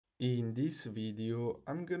In this video,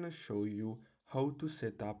 I'm gonna show you how to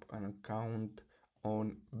set up an account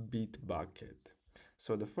on Bitbucket.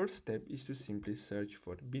 So the first step is to simply search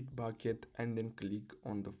for Bitbucket and then click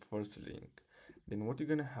on the first link. Then what you're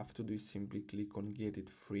gonna have to do is simply click on Get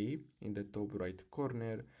It Free in the top right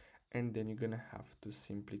corner, and then you're gonna have to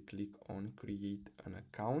simply click on Create an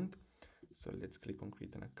Account. So let's click on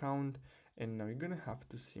Create an Account, and now you're gonna have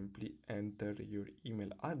to simply enter your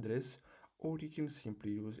email address, or you can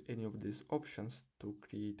simply use any of these options to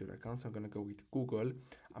create your account. So I'm gonna go with Google.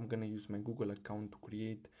 I'm gonna use my Google account to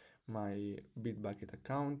create my Bitbucket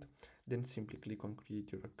account. Then simply click on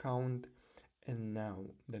Create Your Account. And now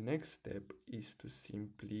the next step is to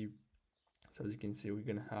simply, so as you can see, we're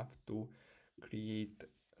gonna have to create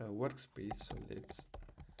a workspace. So let's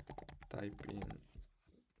type in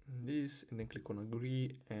this and then click on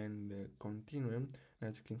agree and continue. And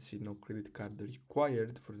as you can see, no credit card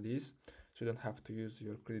required for this, so you don't have to use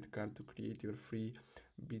your credit card to create your free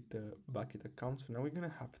Bitbucket account. So now we're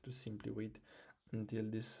gonna have to simply wait until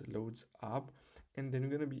this loads up, and then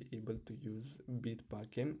we're gonna be able to use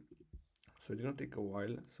Bitbucket. So it's gonna take a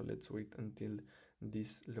while, so let's wait until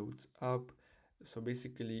this loads up. So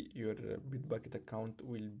basically your Bitbucket account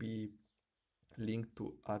will be linked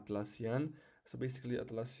to Atlassian. So basically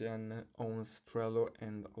Atlassian owns Trello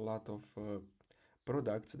and a lot of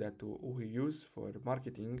products that we use for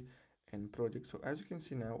marketing and projects. So as you can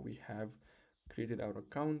see, now we have created our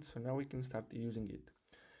account, so now we can start using it.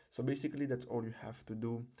 So basically that's all you have to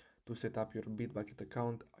do to set up your Bitbucket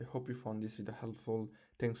account. I hope you found this video helpful.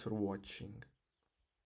 Thanks for watching.